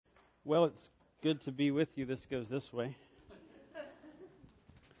Well, it's good to be with you. This goes this way.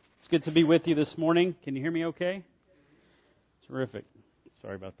 It's good to be with you this morning. Can you hear me okay? Terrific.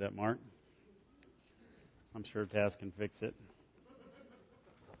 Sorry about that, Mark. I'm sure Taz can fix it.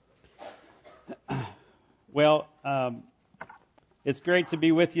 Well, it's great to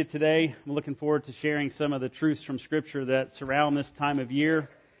be with you today. I'm looking forward to sharing some of the truths from Scripture that surround this time of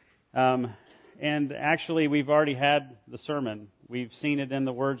year. And actually, we've already had the sermon. We've seen it in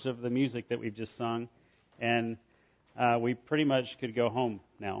the words of the music that we've just sung. And we pretty much could go home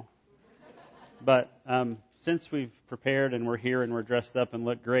now. But since we've prepared and we're here and we're dressed up and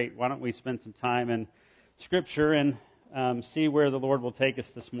look great, why don't we spend some time in Scripture and see where the Lord will take us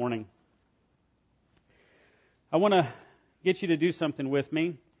this morning. I want to get you to do something with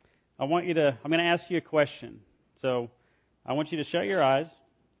me. I'm going to ask you a question. So I want you to shut your eyes,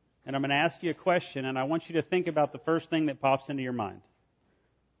 and I'm going to ask you a question, and I want you to think about the first thing that pops into your mind.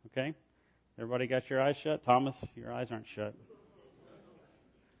 Okay? Everybody got your eyes shut? Thomas, your eyes aren't shut.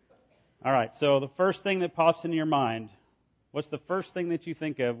 All right, so the first thing that pops into your mind, what's the first thing that you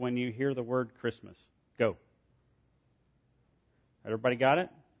think of when you hear the word Christmas? Go. Everybody got it?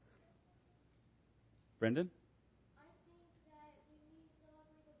 Brendan?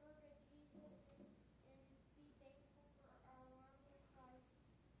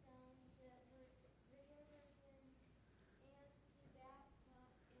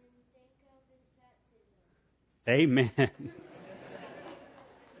 Amen.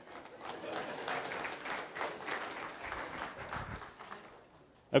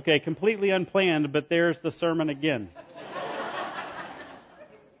 Okay, completely unplanned, but there's the sermon again.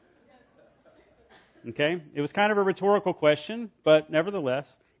 Okay, it was kind of a rhetorical question, but nevertheless,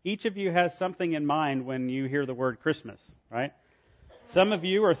 each of you has something in mind when you hear the word Christmas, right? Some of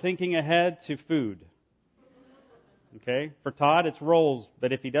you are thinking ahead to food. Okay, for Todd, it's rolls,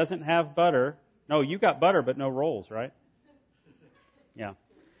 but if he doesn't have butter, no, you got butter, but no rolls, right? Yeah.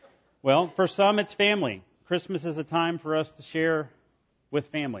 Well, for some, it's family. Christmas is a time for us to share with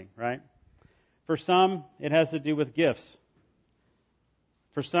family, right? For some, it has to do with gifts.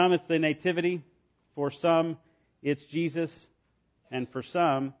 For some, it's the nativity. For some, it's Jesus. And for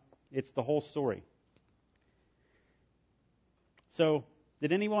some, it's the whole story. So,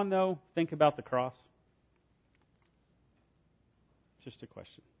 did anyone, though, think about the cross? Just a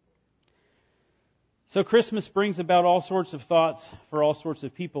question. So Christmas brings about all sorts of thoughts for all sorts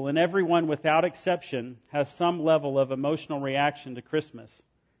of people, and everyone, without exception, has some level of emotional reaction to Christmas.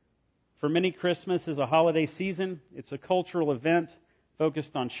 For many, Christmas is a holiday season. It's a cultural event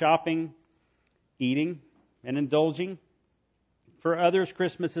focused on shopping, eating, and indulging. For others,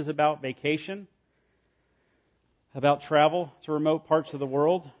 Christmas is about vacation, about travel to remote parts of the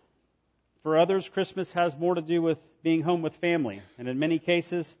world. For others, Christmas has more to do with being home with family, and in many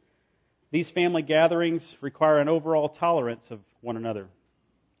cases, these family gatherings require an overall tolerance of one another,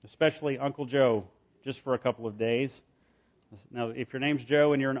 especially Uncle Joe, just for a couple of days. Now, if your name's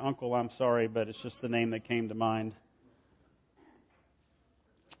Joe and you're an uncle, I'm sorry, but it's just the name that came to mind.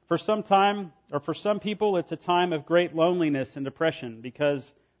 For some people, it's a time of great loneliness and depression because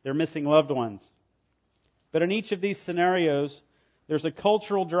they're missing loved ones. But in each of these scenarios, there's a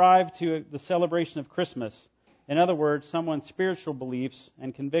cultural drive to the celebration of Christmas. In other words, someone's spiritual beliefs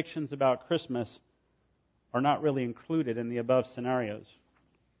and convictions about Christmas are not really included in the above scenarios.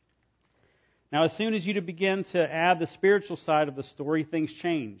 Now, as soon as you begin to add the spiritual side of the story, things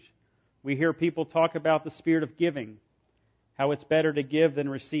change. We hear people talk about the spirit of giving, how it's better to give than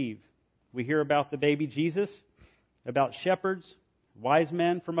receive. We hear about the baby Jesus, about shepherds, wise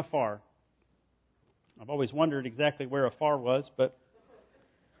men from afar. I've always wondered exactly where afar was, but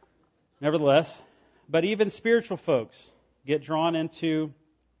nevertheless. But even spiritual folks get drawn into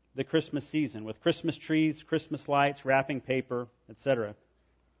the Christmas season with Christmas trees, Christmas lights, wrapping paper, etc.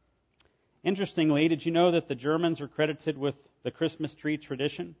 Interestingly, did you know that the Germans are credited with the Christmas tree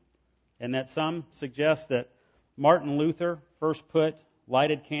tradition? And that some suggest that Martin Luther first put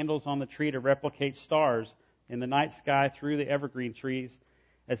lighted candles on the tree to replicate stars in the night sky through the evergreen trees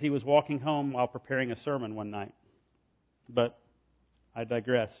as he was walking home while preparing a sermon one night. But I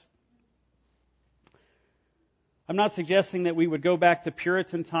digress. I'm not suggesting that we would go back to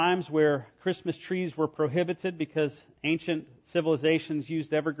Puritan times where Christmas trees were prohibited because ancient civilizations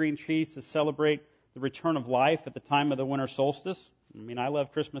used evergreen trees to celebrate the return of life at the time of the winter solstice. I mean, I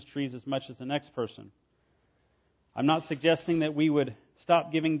love Christmas trees as much as the next person. I'm not suggesting that we would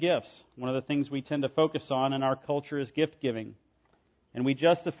stop giving gifts. One of the things we tend to focus on in our culture is gift giving. And we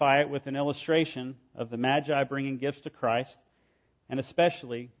justify it with an illustration of the Magi bringing gifts to Christ, and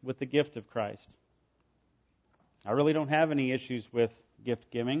especially with the gift of Christ. I really don't have any issues with gift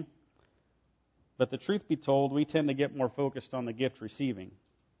giving. But the truth be told, we tend to get more focused on the gift receiving.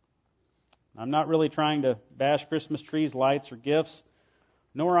 I'm not really trying to bash Christmas trees, lights, or gifts,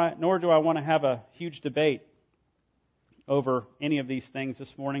 nor do I want to have a huge debate over any of these things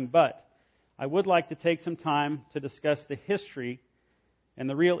this morning, but I would like to take some time to discuss the history and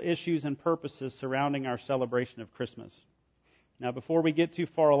the real issues and purposes surrounding our celebration of Christmas. Now, before we get too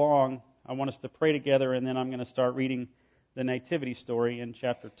far along, I want us to pray together, and then I'm going to start reading the nativity story in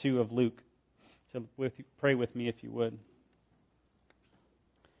chapter 2 of Luke. So pray with me if you would.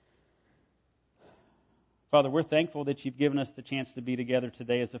 Father, we're thankful that you've given us the chance to be together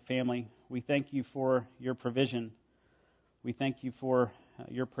today as a family. We thank you for your provision. We thank you for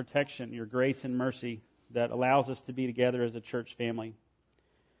your protection, your grace and mercy that allows us to be together as a church family.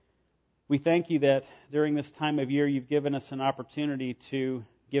 We thank you that during this time of year you've given us an opportunity to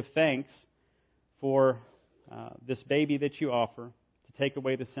give thanks for this baby that you offer to take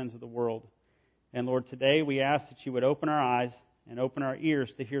away the sins of the world. And Lord, today we ask that you would open our eyes and open our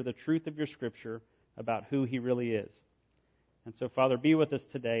ears to hear the truth of your Scripture about who he really is. And so, Father, be with us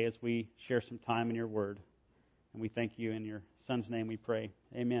today as we share some time in your word. And we thank you in your Son's name we pray.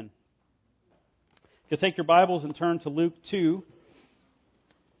 Amen. If you'll take your Bibles and turn to Luke 2.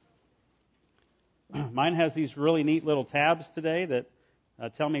 Mine has these really neat little tabs today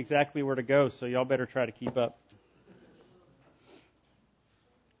that tell me exactly where to go, so y'all better try to keep up.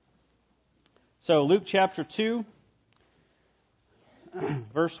 So, Luke chapter 2,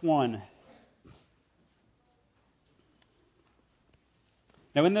 verse 1.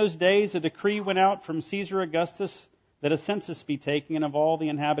 Now in those days a decree went out from Caesar Augustus that a census be taken of all the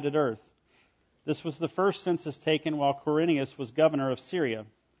inhabited earth. This was the first census taken while Quirinius was governor of Syria.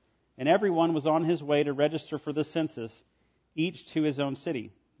 And everyone was on his way to register for the census, each to his own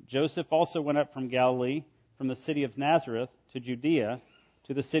city. Joseph also went up from Galilee, from the city of Nazareth to Judea,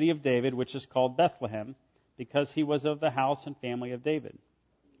 to the city of David, which is called Bethlehem, because he was of the house and family of David,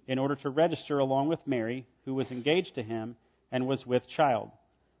 in order to register along with Mary, who was engaged to him and was with child.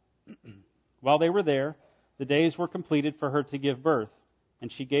 While they were there, the days were completed for her to give birth,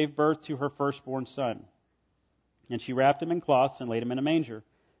 and she gave birth to her firstborn son. And she wrapped him in cloths and laid him in a manger,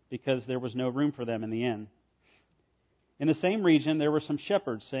 because there was no room for them in the inn. In the same region there were some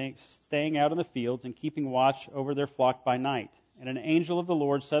shepherds staying out in the fields and keeping watch over their flock by night. And an angel of the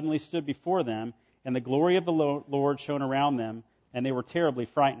Lord suddenly stood before them, and the glory of the Lord shone around them, and they were terribly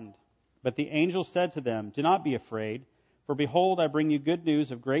frightened. But the angel said to them, "Do not be afraid, for behold, I bring you good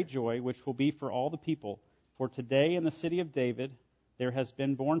news of great joy, which will be for all the people. For today in the city of David there has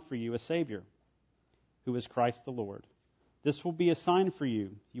been born for you a Savior, who is Christ the Lord. This will be a sign for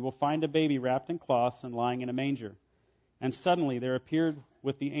you. You will find a baby wrapped in cloths and lying in a manger." And suddenly there appeared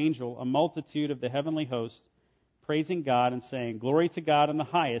with the angel a multitude of the heavenly host, praising God and saying, "Glory to God in the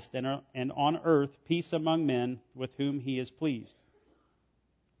highest, and on earth peace among men with whom he is pleased."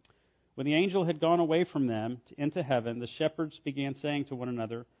 When the angel had gone away from them into heaven, the shepherds began saying to one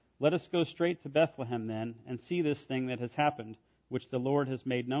another, "Let us go straight to Bethlehem then, and see this thing that has happened, which the Lord has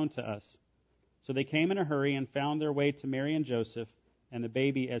made known to us." So they came in a hurry and found their way to Mary and Joseph and the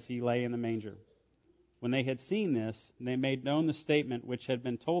baby as he lay in the manger. When they had seen this, they made known the statement which had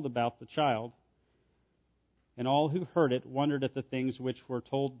been told about the child, and all who heard it wondered at the things which were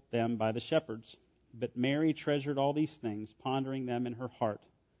told them by the shepherds. But Mary treasured all these things, pondering them in her heart.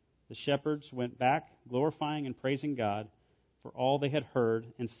 The shepherds went back, glorifying and praising God for all they had heard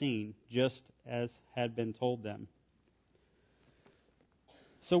and seen, just as had been told them.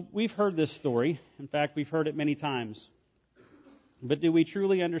 So we've heard this story. In fact, we've heard it many times. But do we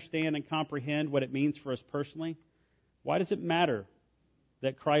truly understand and comprehend what it means for us personally? Why does it matter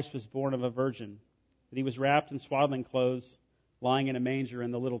that Christ was born of a virgin, that he was wrapped in swaddling clothes, lying in a manger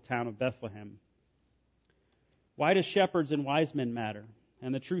in the little town of Bethlehem? Why do shepherds and wise men matter?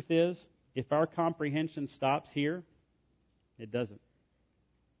 And the truth is, if our comprehension stops here, it doesn't.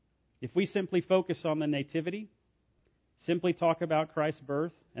 If we simply focus on the nativity, simply talk about Christ's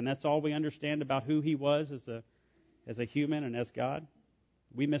birth, and that's all we understand about who he was as a human and as God,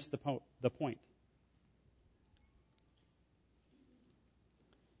 we miss the point.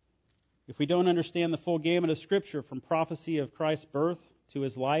 If we don't understand the full gamut of Scripture, from prophecy of Christ's birth to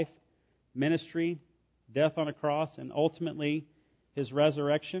his life, ministry, death on a cross, and ultimately his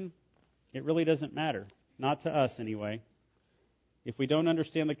resurrection, it really doesn't matter. Not to us, anyway. If we don't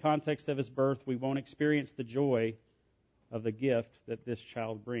understand the context of his birth, we won't experience the joy of the gift that this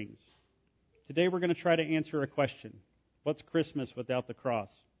child brings. Today we're going to try to answer a question. What's Christmas without the cross?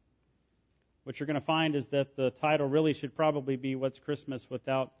 What you're going to find is that the title really should probably be What's Christmas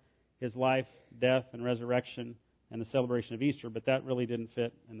Without his life, death, and resurrection, and the celebration of Easter, but that really didn't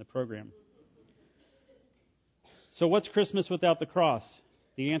fit in the program. So what's Christmas without the cross?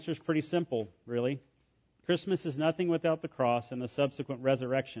 The answer is pretty simple, really. Christmas is nothing without the cross and the subsequent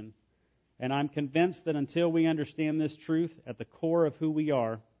resurrection. And I'm convinced that until we understand this truth at the core of who we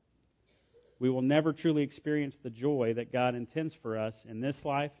are, we will never truly experience the joy that God intends for us in this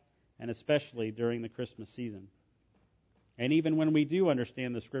life, and especially during the Christmas season. And even when we do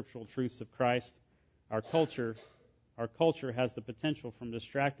understand the scriptural truths of Christ, our culture has the potential from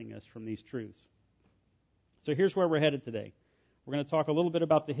distracting us from these truths. So here's where we're headed today. We're going to talk a little bit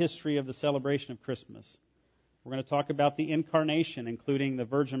about the history of the celebration of Christmas. We're going to talk about the incarnation, including the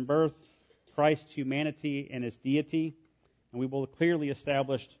virgin birth, Christ's humanity, and his deity, and we will clearly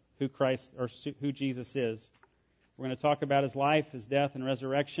establish who Jesus is. We're going to talk about his life, his death, and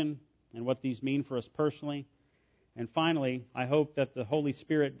resurrection, and what these mean for us personally. And finally, I hope that the Holy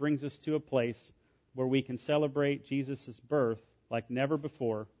Spirit brings us to a place where we can celebrate Jesus' birth like never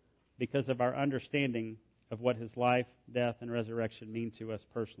before because of our understanding of what his life, death, and resurrection mean to us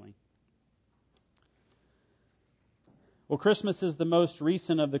personally. Well, Christmas is the most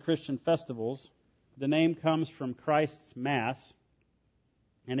recent of the Christian festivals. The name comes from Christ's Mass,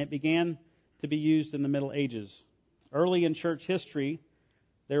 and it began to be used in the Middle Ages. Early in church history,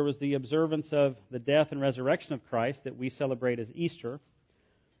 there was the observance of the death and resurrection of Christ that we celebrate as Easter.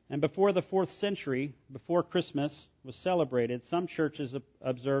 And before the 4th century, before Christmas was celebrated, some churches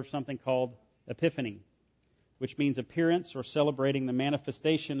observed something called Epiphany, which means appearance or celebrating the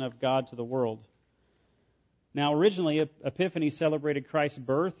manifestation of God to the world. Now, originally, Epiphany celebrated Christ's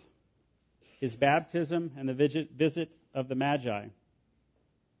birth, his baptism, and the visit of the Magi.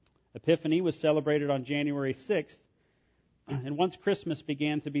 Epiphany was celebrated on January 6th, and once Christmas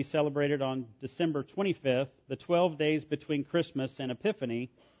began to be celebrated on December 25th, the 12 days between Christmas and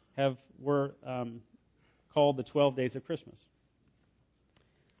Epiphany were called the 12 days of Christmas.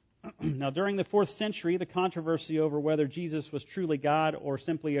 Now, during the 4th century, the controversy over whether Jesus was truly God or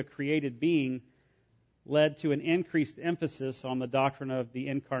simply a created being led to an increased emphasis on the doctrine of the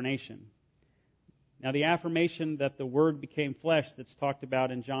incarnation. Now, the affirmation that the Word became flesh that's talked about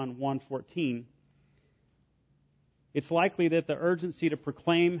in John 1:14, it's likely that the urgency to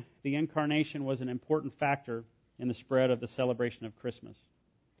proclaim the incarnation was an important factor in the spread of the celebration of Christmas.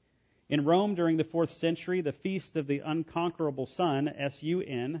 In Rome during the 4th century, the Feast of the Unconquerable Sun,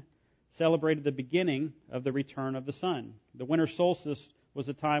 S-U-N, celebrated the beginning of the return of the sun. The winter solstice was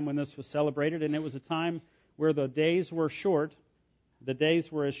a time when this was celebrated, and it was a time where the days were short. The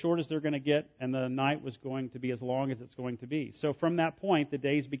days were as short as they're going to get, and the night was going to be as long as it's going to be. So from that point, the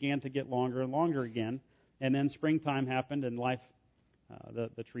days began to get longer and longer again, and then springtime happened, and life,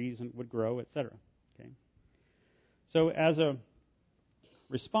 the trees would grow, etc. Okay. So as a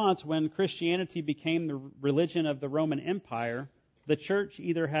response, when Christianity became the religion of the Roman Empire, the church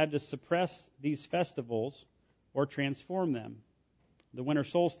either had to suppress these festivals or transform them. The winter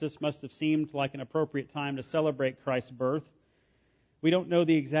solstice must have seemed like an appropriate time to celebrate Christ's birth. We don't know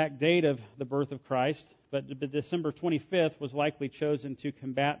the exact date of the birth of Christ, but December 25th was likely chosen to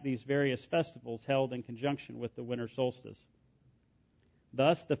combat these various festivals held in conjunction with the winter solstice.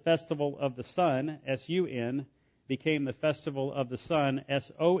 Thus, the festival of the sun, S-U-N, became the festival of the sun,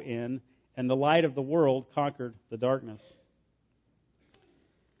 S-O-N, and the light of the world conquered the darkness.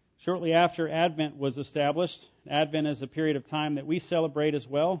 Shortly after Advent was established, Advent is a period of time that we celebrate as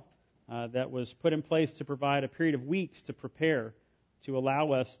well, that was put in place to provide a period of weeks to prepare, to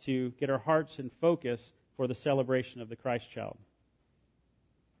allow us to get our hearts in focus for the celebration of the Christ child.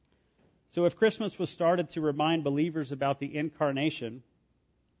 So if Christmas was started to remind believers about the incarnation,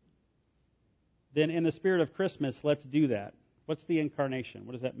 then in the spirit of Christmas, let's do that. What's the incarnation?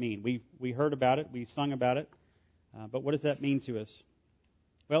 What does that mean? We heard about it, we sung about it, but what does that mean to us?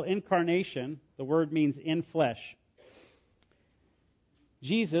 Well, incarnation, the word means in flesh.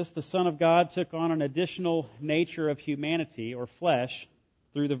 Jesus, the Son of God, took on an additional nature of humanity, or flesh,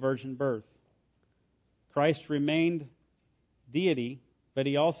 through the virgin birth. Christ remained deity, but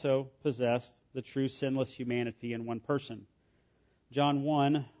he also possessed the true sinless humanity in one person. John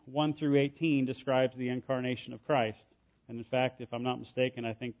 1 through 18 describes the incarnation of Christ. And in fact, if I'm not mistaken,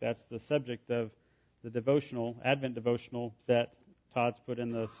 I think that's the subject of the devotional, Advent devotional, that Todd's put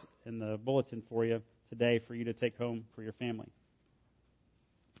in the bulletin for you today for you to take home for your family.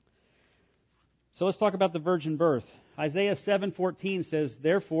 So let's talk about the virgin birth. Isaiah 7:14 says,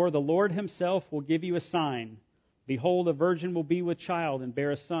 "Therefore the Lord himself will give you a sign. Behold, a virgin will be with child and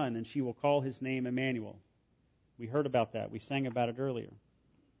bear a son, and she will call his name Emmanuel." We heard about that. We sang about it earlier.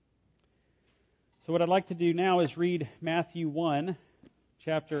 So what I'd like to do now is read Matthew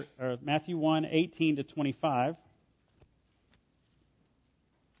 1:18 to 25.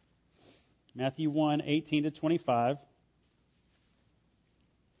 Matthew 1:18 to 25.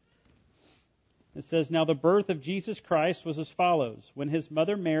 It says, "Now the birth of Jesus Christ was as follows. When his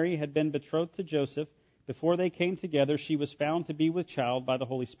mother Mary had been betrothed to Joseph, before they came together, she was found to be with child by the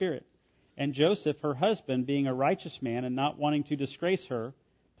Holy Spirit. And Joseph, her husband, being a righteous man and not wanting to disgrace her,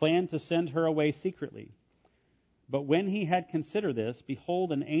 planned to send her away secretly. But when he had considered this,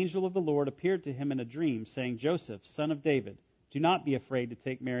 behold, an angel of the Lord appeared to him in a dream, saying, 'Joseph, son of David, do not be afraid to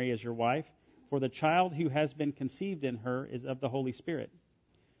take Mary as your wife, for the child who has been conceived in her is of the Holy Spirit.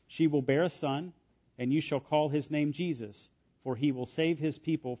 She will bear a son, and you shall call his name Jesus, for he will save his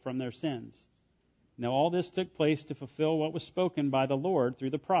people from their sins.' Now all this took place to fulfill what was spoken by the Lord through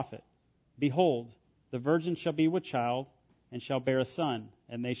the prophet. 'Behold, the virgin shall be with child, and shall bear a son,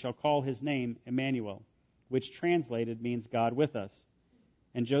 and they shall call his name Emmanuel,' which translated means God with us.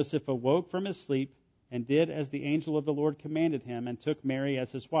 And Joseph awoke from his sleep, and did as the angel of the Lord commanded him, and took Mary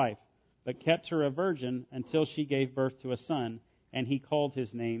as his wife, but kept her a virgin until she gave birth to a son, and he called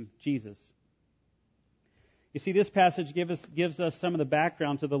his name Jesus." You see, this passage gives us some of the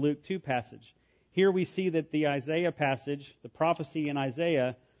background to the Luke 2 passage. Here we see that the Isaiah passage, the prophecy in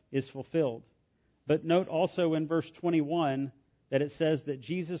Isaiah, is fulfilled. But note also in verse 21 that it says that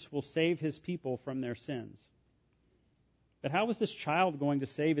Jesus will save his people from their sins. But how was this child going to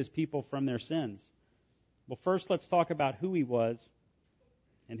save his people from their sins? Well, first let's talk about who he was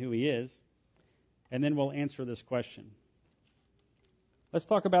and who he is, and then we'll answer this question. Let's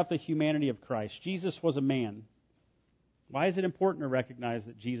talk about the humanity of Christ. Jesus was a man. Why is it important to recognize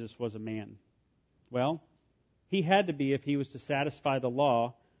that Jesus was a man? Well, he had to be if he was to satisfy the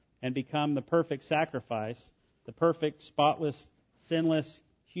law and become the perfect sacrifice, the perfect, spotless, sinless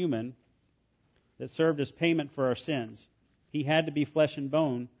human that served as payment for our sins. He had to be flesh and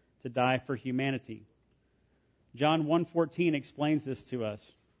bone to die for humanity. John 1:14 explains this to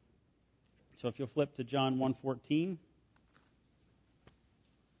us. So if you'll flip to John 1:14.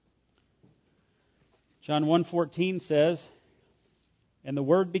 John 1:14 says, "And the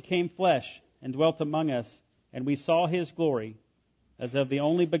Word became flesh and dwelt among us, and we saw his glory, as of the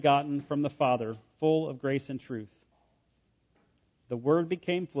only begotten from the Father, full of grace and truth." The Word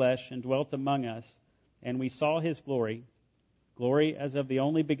became flesh and dwelt among us, and we saw his glory, glory as of the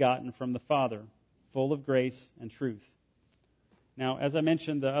only begotten from the Father, full of grace and truth. Now, as I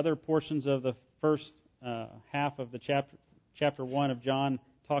mentioned, the other portions of the first half of the chapter 1 of John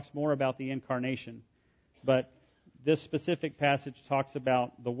talks more about the incarnation. But this specific passage talks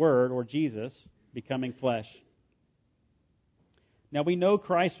about the Word, or Jesus, becoming flesh. Now we know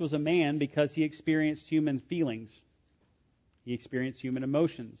Christ was a man because he experienced human feelings. He experienced human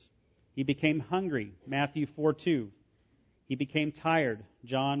emotions. He became hungry, Matthew 4:2. He became tired,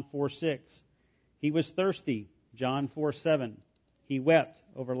 John 4:6. He was thirsty, John 4:7. He wept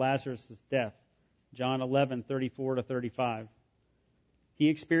over Lazarus' death, John 11:34 to 35. He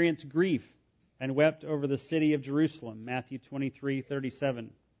experienced grief and wept over the city of Jerusalem, Matthew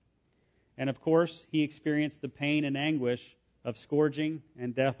 23:37. And of course, he experienced the pain and anguish of scourging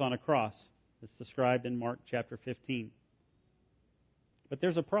and death on a cross. It's described in Mark chapter 15. But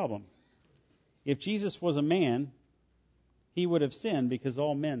there's a problem. If Jesus was a man, he would have sinned because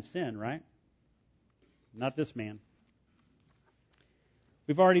all men sin, right? Not this man.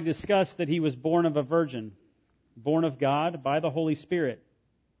 We've already discussed that he was born of a virgin, born of God by the Holy Spirit.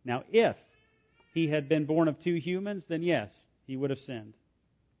 Now, if he had been born of two humans, then yes, he would have sinned.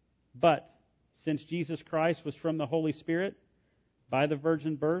 But since Jesus Christ was from the Holy Spirit by the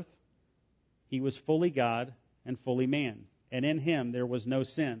virgin birth, he was fully God and fully man, and in him there was no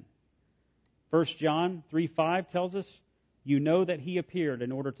sin. 1 John 3:5 tells us, "You know that he appeared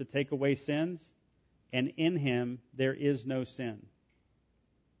in order to take away sins, and in him there is no sin."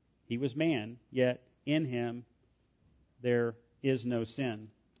 He was man, yet in him there is no sin.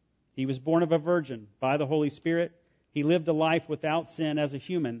 He was born of a virgin by the Holy Spirit. He lived a life without sin as a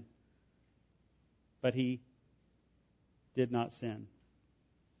human, but he did not sin.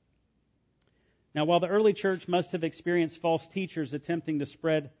 Now, while the early church must have experienced false teachers attempting to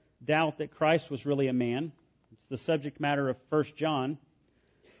spread doubt that Christ was really a man, it's the subject matter of 1 John,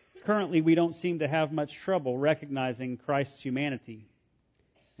 currently we don't seem to have much trouble recognizing Christ's humanity.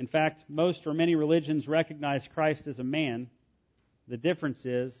 In fact, most or many religions recognize Christ as a man. The difference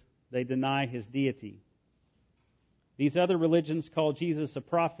is they deny his deity. These other religions call Jesus a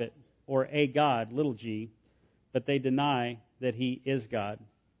prophet or a God, little g, but they deny that he is God,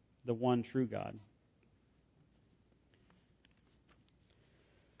 the one true God.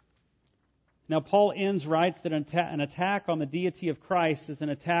 Now, Paul Enns writes that an attack on the deity of Christ is an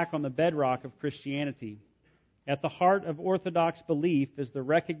attack on the bedrock of Christianity. At the heart of Orthodox belief is the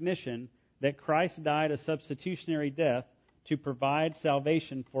recognition that Christ died a substitutionary death to provide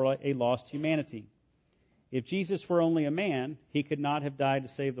salvation for a lost humanity. If Jesus were only a man, he could not have died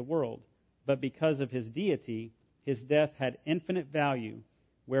to save the world. But because of his deity, his death had infinite value,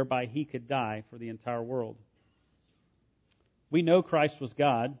 whereby he could die for the entire world. We know Christ was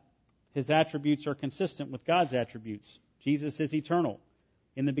God. His attributes are consistent with God's attributes. Jesus is eternal.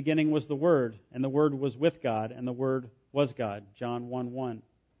 In the beginning was the Word, and the Word was with God, and the Word was God. John 1:1.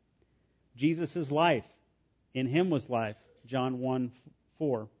 Jesus is life. In him was life. John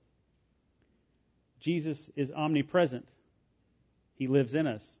 1:4. Jesus is omnipresent. He lives in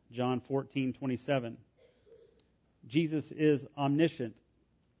us. John 14:27. Jesus is omniscient.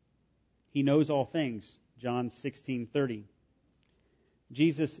 He knows all things. John 16:30.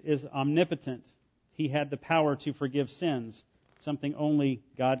 Jesus is omnipotent. He had the power to forgive sins, something only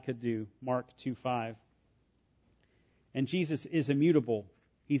God could do. Mark 2:5. And Jesus is immutable.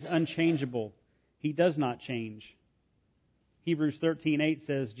 He's unchangeable. He does not change. Hebrews 13:8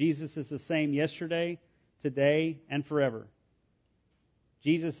 says, Jesus is the same yesterday, today, and forever.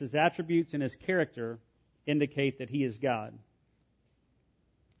 Jesus' attributes and his character indicate that he is God.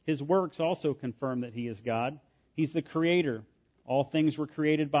 His works also confirm that he is God. He's the creator. All things were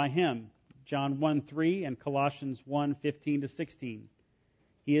created by him. John 1:3 and Colossians 1:15-16.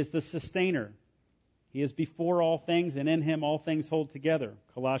 He is the sustainer. He is before all things, and in him all things hold together.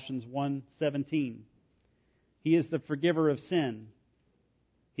 Colossians 1:17. He is the forgiver of sin.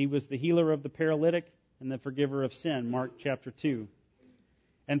 He was the healer of the paralytic and the forgiver of sin. Mark chapter 2.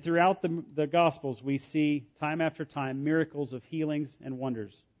 And throughout the Gospels, we see time after time miracles of healings and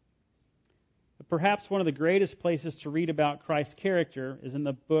wonders. But perhaps one of the greatest places to read about Christ's character is in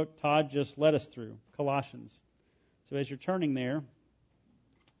the book Todd just led us through, Colossians. So as you're turning there,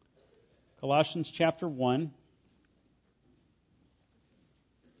 Colossians chapter 1.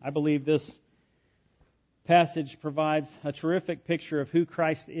 I believe this passage provides a terrific picture of who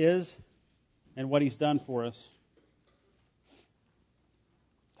Christ is and what he's done for us.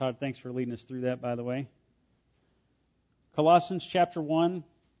 Todd, thanks for leading us through that, by the way. Colossians chapter 1,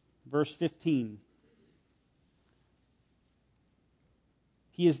 verse 15.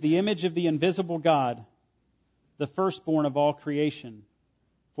 He is the image of the invisible God, the firstborn of all creation.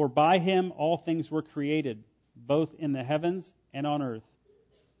 For by him all things were created, both in the heavens and on earth,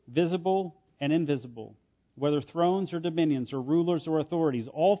 visible and invisible, whether thrones or dominions or rulers or authorities.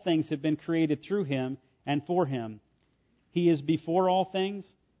 All things have been created through him and for him. He is before all things,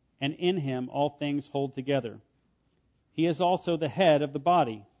 and in him all things hold together. He is also the head of the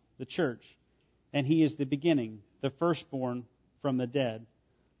body, the church, and he is the beginning, the firstborn from the dead,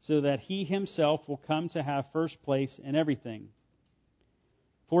 so that he himself will come to have first place in everything.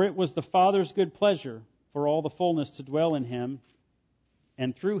 For it was the Father's good pleasure for all the fullness to dwell in him,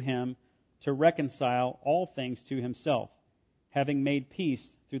 and through him to reconcile all things to himself, having made peace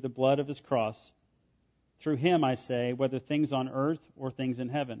through the blood of his cross. Through him, I say, whether things on earth or things in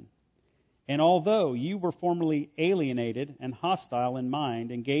heaven. And although you were formerly alienated and hostile in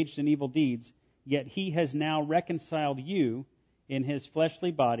mind, engaged in evil deeds, yet he has now reconciled you in his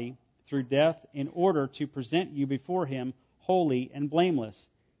fleshly body through death, in order to present you before him holy and blameless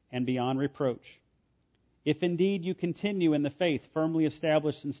and beyond reproach. If indeed you continue in the faith, firmly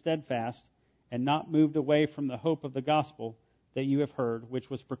established and steadfast, and not moved away from the hope of the gospel that you have heard, which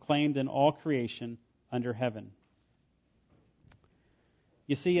was proclaimed in all creation under heaven.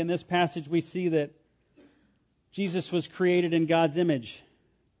 You see, in this passage we see that Jesus was created in God's image,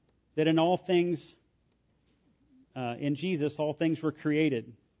 that in all things, in Jesus, all things were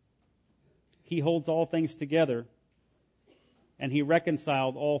created. He holds all things together, and he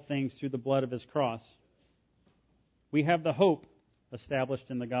reconciled all things through the blood of his cross. We have the hope established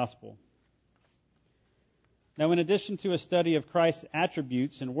in the gospel. Now, in addition to a study of Christ's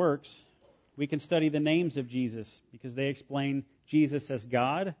attributes and works, we can study the names of Jesus, because they explain Jesus as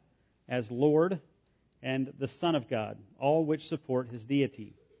God, as Lord, and the Son of God, all which support his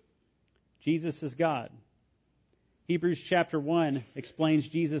deity. Jesus is God. Hebrews chapter 1 explains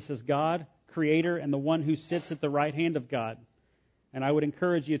Jesus as God, Creator, and the one who sits at the right hand of God. And I would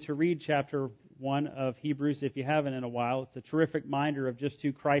encourage you to read chapter 1 of Hebrews if you haven't in a while. It's a terrific reminder of just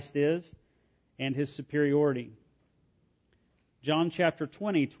who Christ is and his superiority. John chapter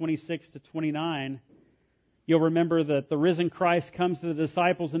 20, 26 to 29, you'll remember that the risen Christ comes to the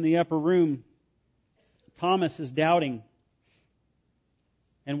disciples in the upper room. Thomas is doubting.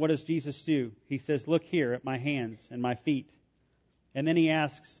 And what does Jesus do? He says, "Look here at my hands and my feet." And then he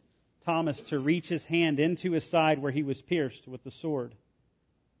asks Thomas to reach his hand into his side where he was pierced with the sword.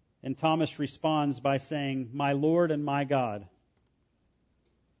 And Thomas responds by saying, "My Lord and my God."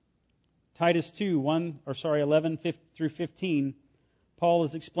 Titus 2, 11 through 15, Paul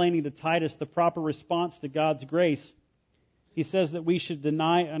is explaining to Titus the proper response to God's grace. He says that we should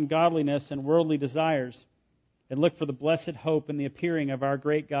deny ungodliness and worldly desires and look for the blessed hope and the appearing of our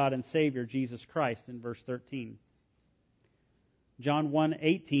great God and Savior, Jesus Christ, in verse 13. John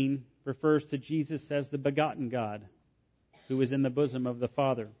 1:18 refers to Jesus as the begotten God, who is in the bosom of the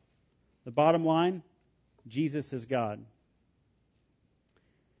Father. The bottom line, Jesus is God.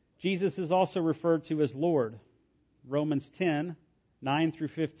 Jesus is also referred to as Lord. Romans 10, 9 through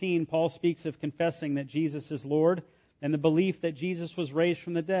 15, Paul speaks of confessing that Jesus is Lord and the belief that Jesus was raised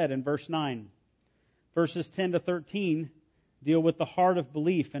from the dead in verse 9. Verses 10 to 13 deal with the heart of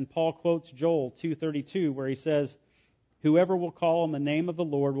belief, and Paul quotes Joel 2:32, where he says, "Whoever will call on the name of the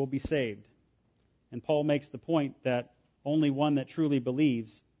Lord will be saved." And Paul makes the point that only one that truly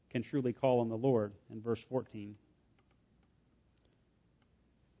believes can truly call on the Lord in verse 14.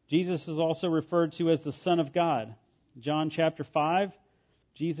 Jesus is also referred to as the Son of God. John chapter 5,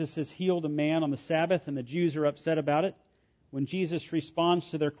 Jesus has healed a man on the Sabbath, and the Jews are upset about it. When Jesus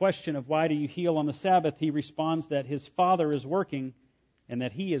responds to their question of why do you heal on the Sabbath, he responds that his Father is working and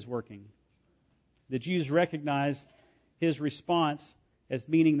that he is working. The Jews recognized his response as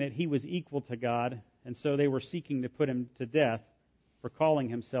meaning that he was equal to God, and so they were seeking to put him to death for calling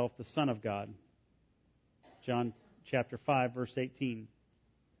himself the Son of God. John chapter 5, verse 18.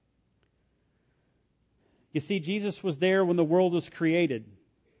 You see, Jesus was there when the world was created.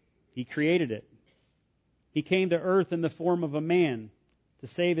 He created it. He came to earth in the form of a man to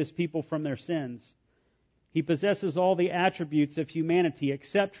save his people from their sins. He possesses all the attributes of humanity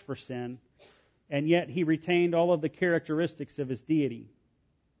except for sin, and yet he retained all of the characteristics of his deity.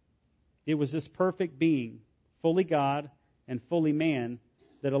 It was this perfect being, fully God and fully man,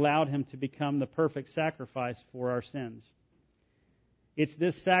 that allowed him to become the perfect sacrifice for our sins. It's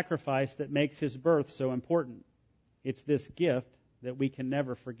this sacrifice that makes his birth so important. It's this gift that we can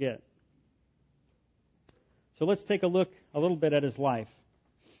never forget. So let's take a look a little bit at his life.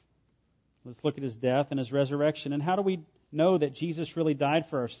 Let's look at his death and his resurrection. And how do we know that Jesus really died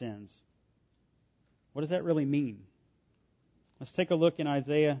for our sins? What does that really mean? Let's take a look in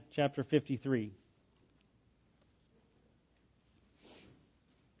Isaiah chapter 53.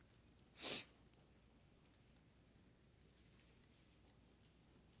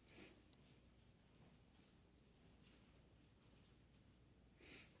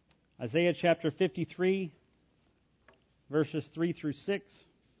 Isaiah chapter 53, verses 3 through 6.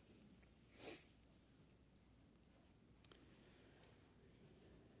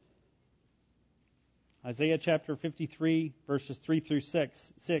 Isaiah chapter 53, verses 3 through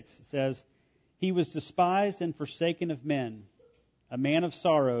 6 says, "He was despised and forsaken of men, a man of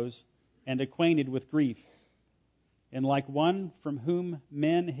sorrows and acquainted with grief. And like one from whom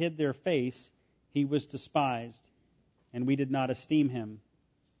men hid their face, he was despised, and we did not esteem him.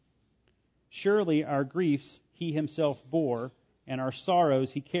 Surely our griefs he himself bore, and our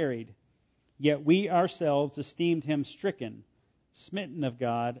sorrows he carried. Yet we ourselves esteemed him stricken, smitten of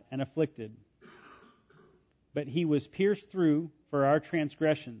God, and afflicted. But he was pierced through for our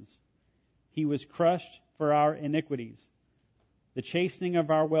transgressions. He was crushed for our iniquities. The chastening of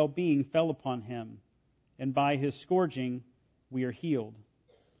our well-being fell upon him, and by his scourging we are healed.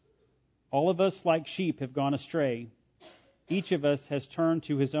 All of us like sheep have gone astray. Each of us has turned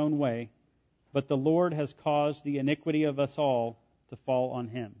to his own way, but the Lord has caused the iniquity of us all to fall on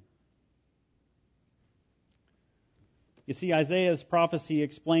him." You see, Isaiah's prophecy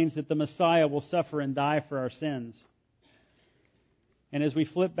explains that the Messiah will suffer and die for our sins. And as we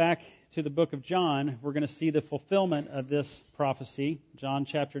flip back to the book of John, we're going to see the fulfillment of this prophecy. John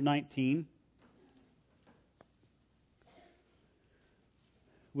chapter 19.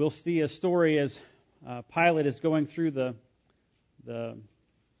 We'll see a story as Pilate is going through the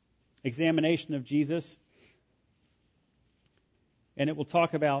examination of Jesus, and it will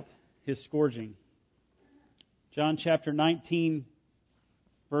talk about his scourging. John chapter 19,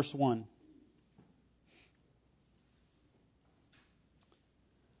 verse 1.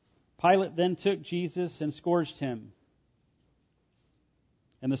 Pilate then took Jesus and scourged him.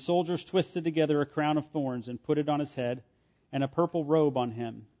 And the soldiers twisted together a crown of thorns and put it on his head, and a purple robe on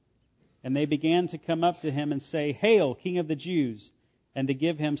him. And they began to come up to him and say, "Hail, King of the Jews!" and to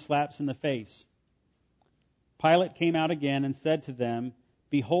give him slaps in the face. Pilate came out again and said to them,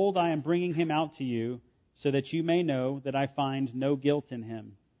 "Behold, I am bringing him out to you, so that you may know that I find no guilt in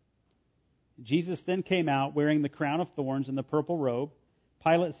him." Jesus then came out wearing the crown of thorns and the purple robe.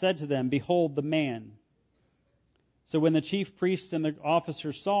 Pilate said to them, "Behold the man." So when the chief priests and the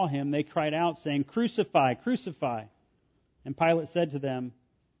officers saw him, they cried out, saying, "Crucify, crucify." And Pilate said to them,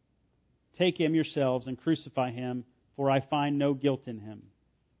 Take him yourselves and crucify him, for I find no guilt in him."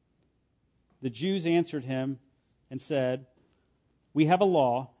 The Jews answered him and said, "We have a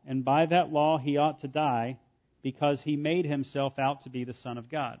law, and by that law he ought to die, because he made himself out to be the Son of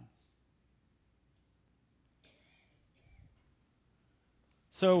God."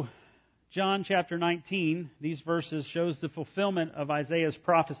 So, John chapter 19, these verses shows the fulfillment of Isaiah's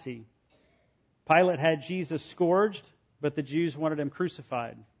prophecy. Pilate had Jesus scourged, but the Jews wanted him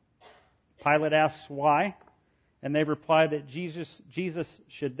crucified. Pilate asks why, and they reply that Jesus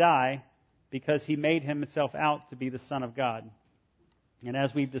should die because he made himself out to be the Son of God. And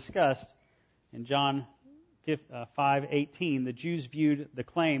as we've discussed in John 5:18, the Jews viewed the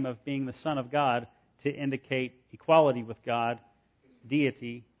claim of being the Son of God to indicate equality with God,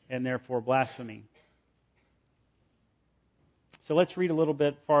 deity, and therefore blasphemy. So let's read a little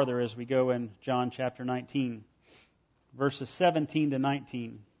bit farther as we go in John chapter 19, verses 17 to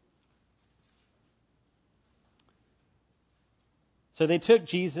 19. "So they took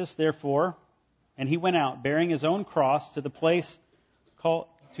Jesus, therefore, and he went out, bearing his own cross to the place called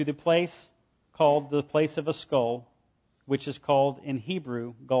the place of a skull, which is called in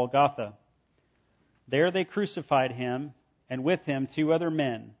Hebrew Golgotha. There they crucified him, and with him 2 other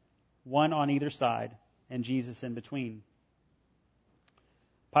men, one on either side, and Jesus in between.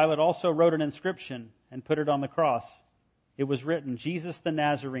 Pilate also wrote an inscription and put it on the cross. It was written, 'Jesus the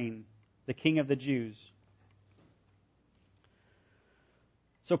Nazarene, the King of the Jews.'"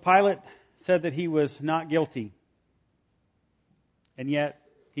 So Pilate said that he was not guilty, and yet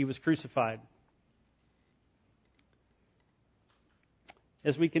he was crucified.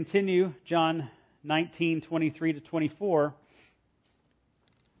 As we continue, John 19:23 to 24,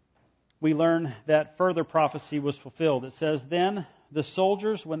 we learn that further prophecy was fulfilled. It says, "Then the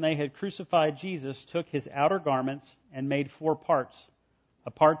soldiers, when they had crucified Jesus, took his outer garments and made 4 parts,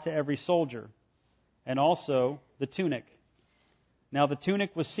 a part to every soldier, and also the tunic. Now the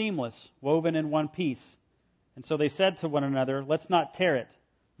tunic was seamless, woven in one piece. And so they said to one another, 'Let's not tear it,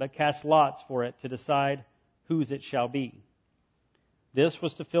 but cast lots for it to decide whose it shall be.' This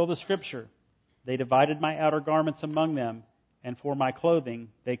was to fill the scripture. They divided my outer garments among them, and for my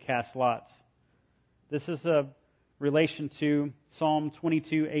clothing they cast lots." This is a relation to Psalm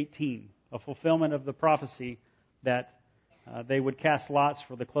 22:18, a fulfillment of the prophecy that they would cast lots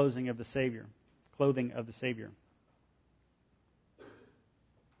for the clothing of the Savior.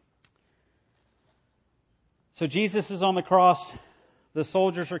 So Jesus is on the cross. The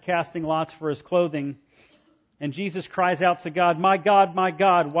soldiers are casting lots for his clothing. And Jesus cries out to God, my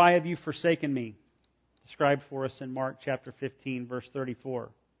God, why have you forsaken me?" Described for us in Mark chapter 15, verse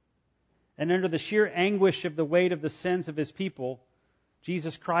 34. And under the sheer anguish of the weight of the sins of his people,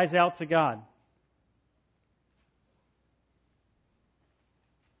 Jesus cries out to God.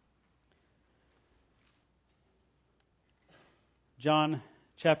 John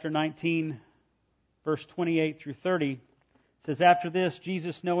chapter 19, verse 28 through 30 says, "After this,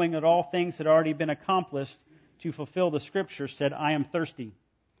 Jesus, knowing that all things had already been accomplished to fulfill the Scripture, said, 'I am thirsty.'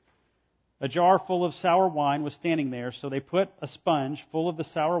 A jar full of sour wine was standing there, so they put a sponge full of the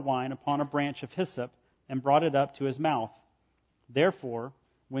sour wine upon a branch of hyssop and brought it up to his mouth. Therefore,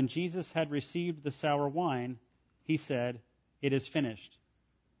 when Jesus had received the sour wine, he said, 'It is finished.'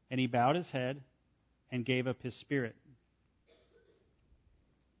 And he bowed his head and gave up his spirit."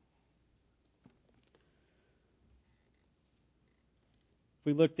 If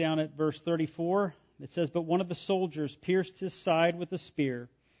we look down at verse 34, it says, "But one of the soldiers pierced his side with a spear,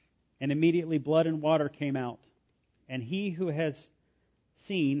 and immediately blood and water came out. And he who has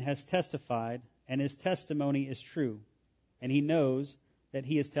seen has testified, and his testimony is true. And he knows that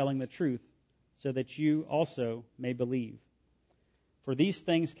he is telling the truth, so that you also may believe. For these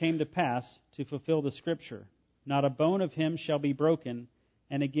things came to pass to fulfill the Scripture. Not a bone of him shall be broken.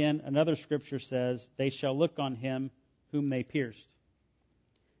 And again, another Scripture says, they shall look on him whom they pierced."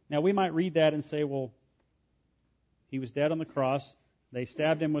 Now we might read that and say, well, he was dead on the cross. They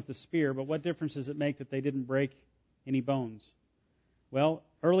stabbed him with a spear, but what difference does it make that they didn't break any bones? Well,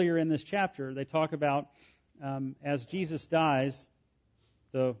 earlier in this chapter, they talk about as Jesus dies,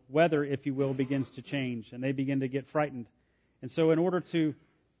 the weather, if you will, begins to change, and they begin to get frightened. And so in order to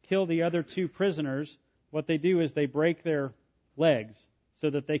kill the other 2 prisoners, what they do is they break their legs so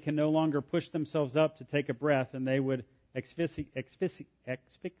that they can no longer push themselves up to take a breath, and they would asphyxiate.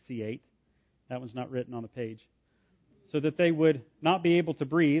 That one's not written on the page. So that they would not be able to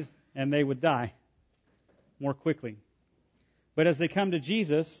breathe, and they would die more quickly. But as they come to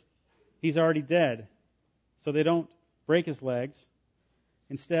Jesus, he's already dead. So they don't break his legs.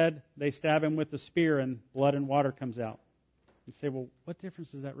 Instead, they stab him with a spear, and blood and water comes out. You say, well, what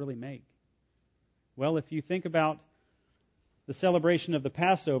difference does that really make? Well, if you think about the celebration of the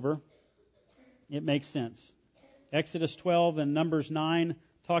Passover, it makes sense. Exodus 12 and Numbers 9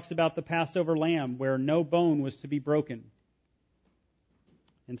 talks about the Passover lamb where no bone was to be broken.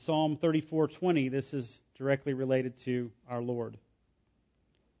 In Psalm 34:20, this is directly related to our Lord.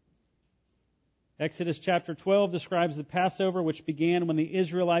 Exodus chapter 12 describes the Passover, which began when the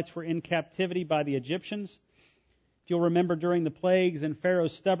Israelites were in captivity by the Egyptians. If you'll remember, during the plagues and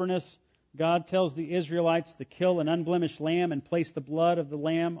Pharaoh's stubbornness, God tells the Israelites to kill an unblemished lamb and place the blood of the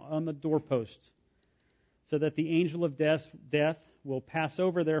lamb on the doorposts, so that the angel of death will pass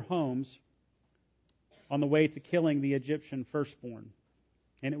over their homes on the way to killing the Egyptian firstborn.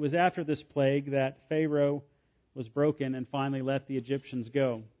 And it was after this plague that Pharaoh was broken and finally let the Egyptians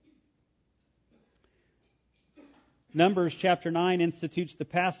go. Numbers chapter 9 institutes the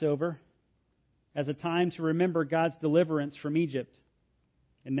Passover as a time to remember God's deliverance from Egypt.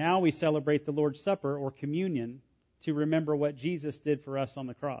 And now we celebrate the Lord's Supper, or communion, to remember what Jesus did for us on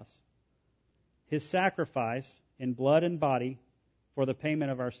the cross. His sacrifice in blood and body for the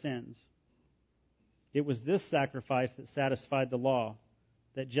payment of our sins. It was this sacrifice that satisfied the law,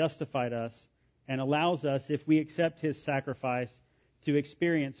 that justified us, and allows us, if we accept His sacrifice, to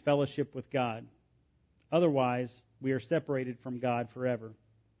experience fellowship with God. Otherwise, we are separated from God forever.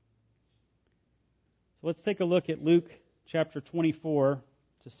 So let's take a look at Luke chapter 24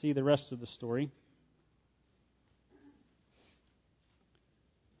 to see the rest of the story.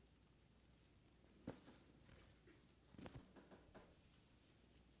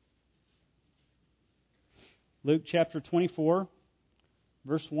 Luke chapter 24,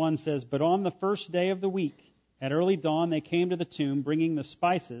 verse 1 says, "But on the first day of the week, at early dawn, they came to the tomb, bringing the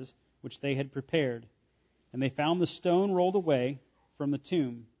spices which they had prepared. And they found the stone rolled away from the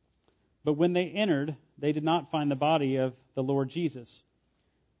tomb. But when they entered, they did not find the body of the Lord Jesus.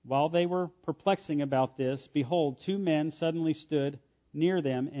 While they were perplexing about this, behold, two men suddenly stood near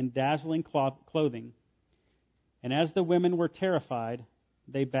them in dazzling clothing. And as the women were terrified,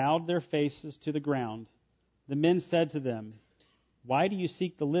 they bowed their faces to the ground. The men said to them, 'Why do you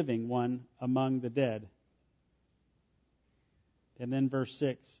seek the living one among the dead?' And then verse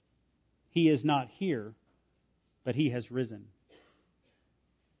 6, 'He is not here, but He has risen.'"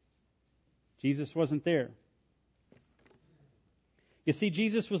 Jesus wasn't there. You see,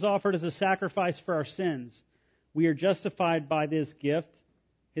 Jesus was offered as a sacrifice for our sins. We are justified by this gift.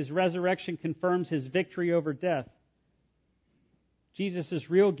 His resurrection confirms His victory over death. Jesus'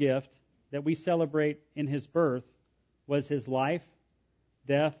 real gift that we celebrate in His birth was His life,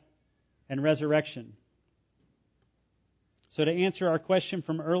 death, and resurrection. So to answer our question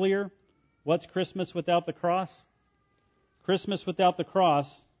from earlier, what's Christmas without the cross? Christmas without the cross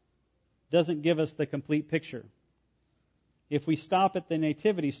doesn't give us the complete picture. If we stop at the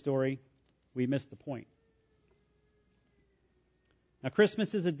nativity story, we miss the point. Now,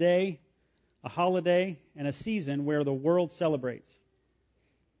 Christmas is a day, a holiday, and a season where the world celebrates.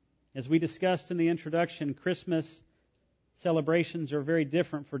 As we discussed in the introduction, Christmas celebrations are very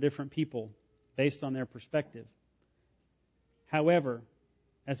different for different people based on their perspective. However,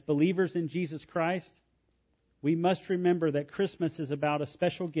 as believers in Jesus Christ, we must remember that Christmas is about a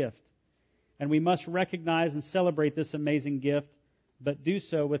special gift, and we must recognize and celebrate this amazing gift, but do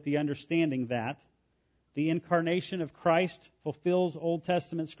so with the understanding that the incarnation of Christ fulfills Old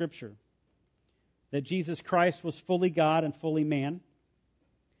Testament Scripture, that Jesus Christ was fully God and fully man,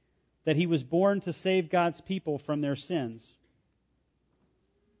 that He was born to save God's people from their sins.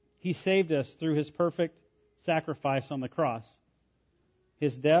 He saved us through His perfect sacrifice on the cross.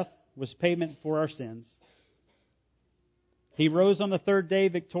 His death was payment for our sins. He rose on the third day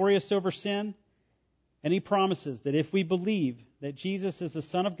victorious over sin, and He promises that if we believe that Jesus is the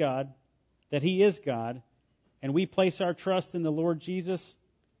Son of God, that He is God, and we place our trust in the Lord Jesus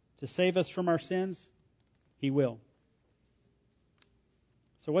to save us from our sins, He will.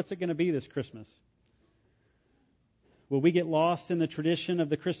 So what's it going to be this Christmas? Will we get lost in the tradition of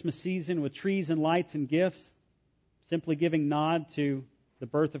the Christmas season with trees and lights and gifts, simply giving nod to the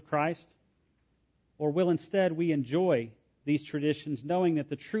birth of Christ? Or will instead we enjoy these traditions, knowing that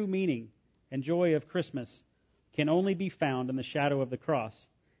the true meaning and joy of Christmas can only be found in the shadow of the cross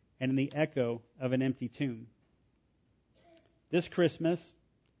and in the echo of an empty tomb? This Christmas,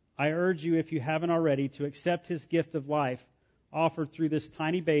 I urge you, if you haven't already, to accept His gift of life offered through this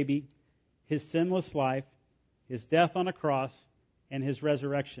tiny baby, His sinless life, His death on a cross, and His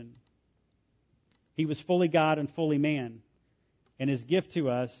resurrection. He was fully God and fully man, and His gift to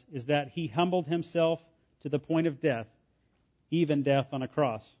us is that He humbled Himself to the point of death, even death on a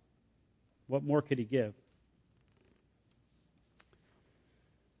cross. What more could He give?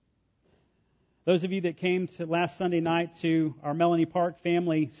 Those of you that came to last Sunday night to our Melanie Park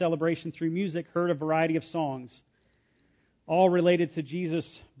family celebration through music heard a variety of songs, all related to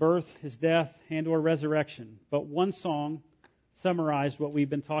Jesus' birth, his death, and or resurrection. But one song summarized what we've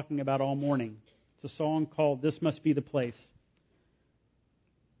been talking about all morning. It's a song called "This Must Be the Place."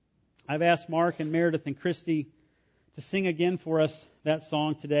 I've asked Mark and Meredith and Christy to sing again for us that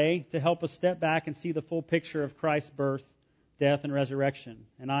song today to help us step back and see the full picture of Christ's birth, death, and resurrection.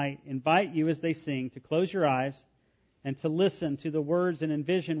 And I invite you as they sing to close your eyes and to listen to the words and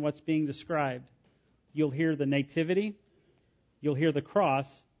envision what's being described. You'll hear the nativity, you'll hear the cross,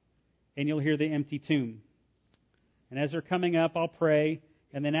 and you'll hear the empty tomb. And as they're coming up, I'll pray,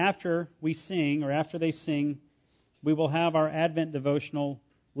 and then after we sing, or after they sing, we will have our Advent devotional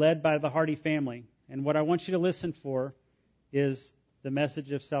led by the Hardy family. And what I want you to listen for is the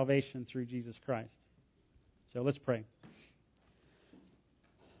message of salvation through Jesus Christ. So let's pray.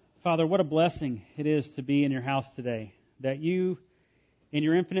 Father, what a blessing it is to be in your house today, that you, in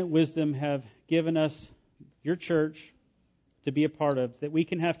your infinite wisdom, have given us your church to be a part of, that we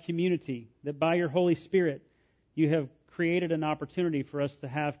can have community, that by your Holy Spirit, you have created an opportunity for us to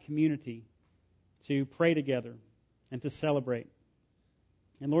have community, to pray together, and to celebrate.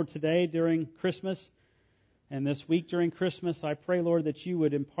 And Lord, today during Christmas, and this week during Christmas, I pray, Lord, that you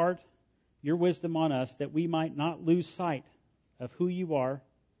would impart your wisdom on us, that we might not lose sight of who you are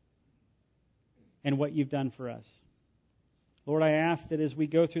and what you've done for us. Lord, I ask that as we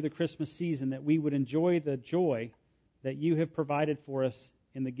go through the Christmas season, that we would enjoy the joy that you have provided for us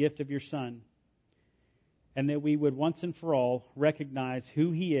in the gift of your Son, and that we would once and for all recognize who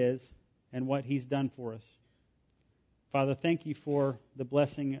he is and what he's done for us. Father, thank you for the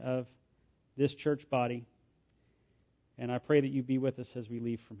blessing of this church body, and I pray that you be with us as we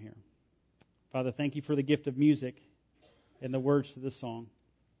leave from here. Father, thank you for the gift of music and the words to this song.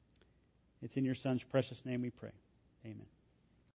 It's in your Son's precious name we pray. Amen.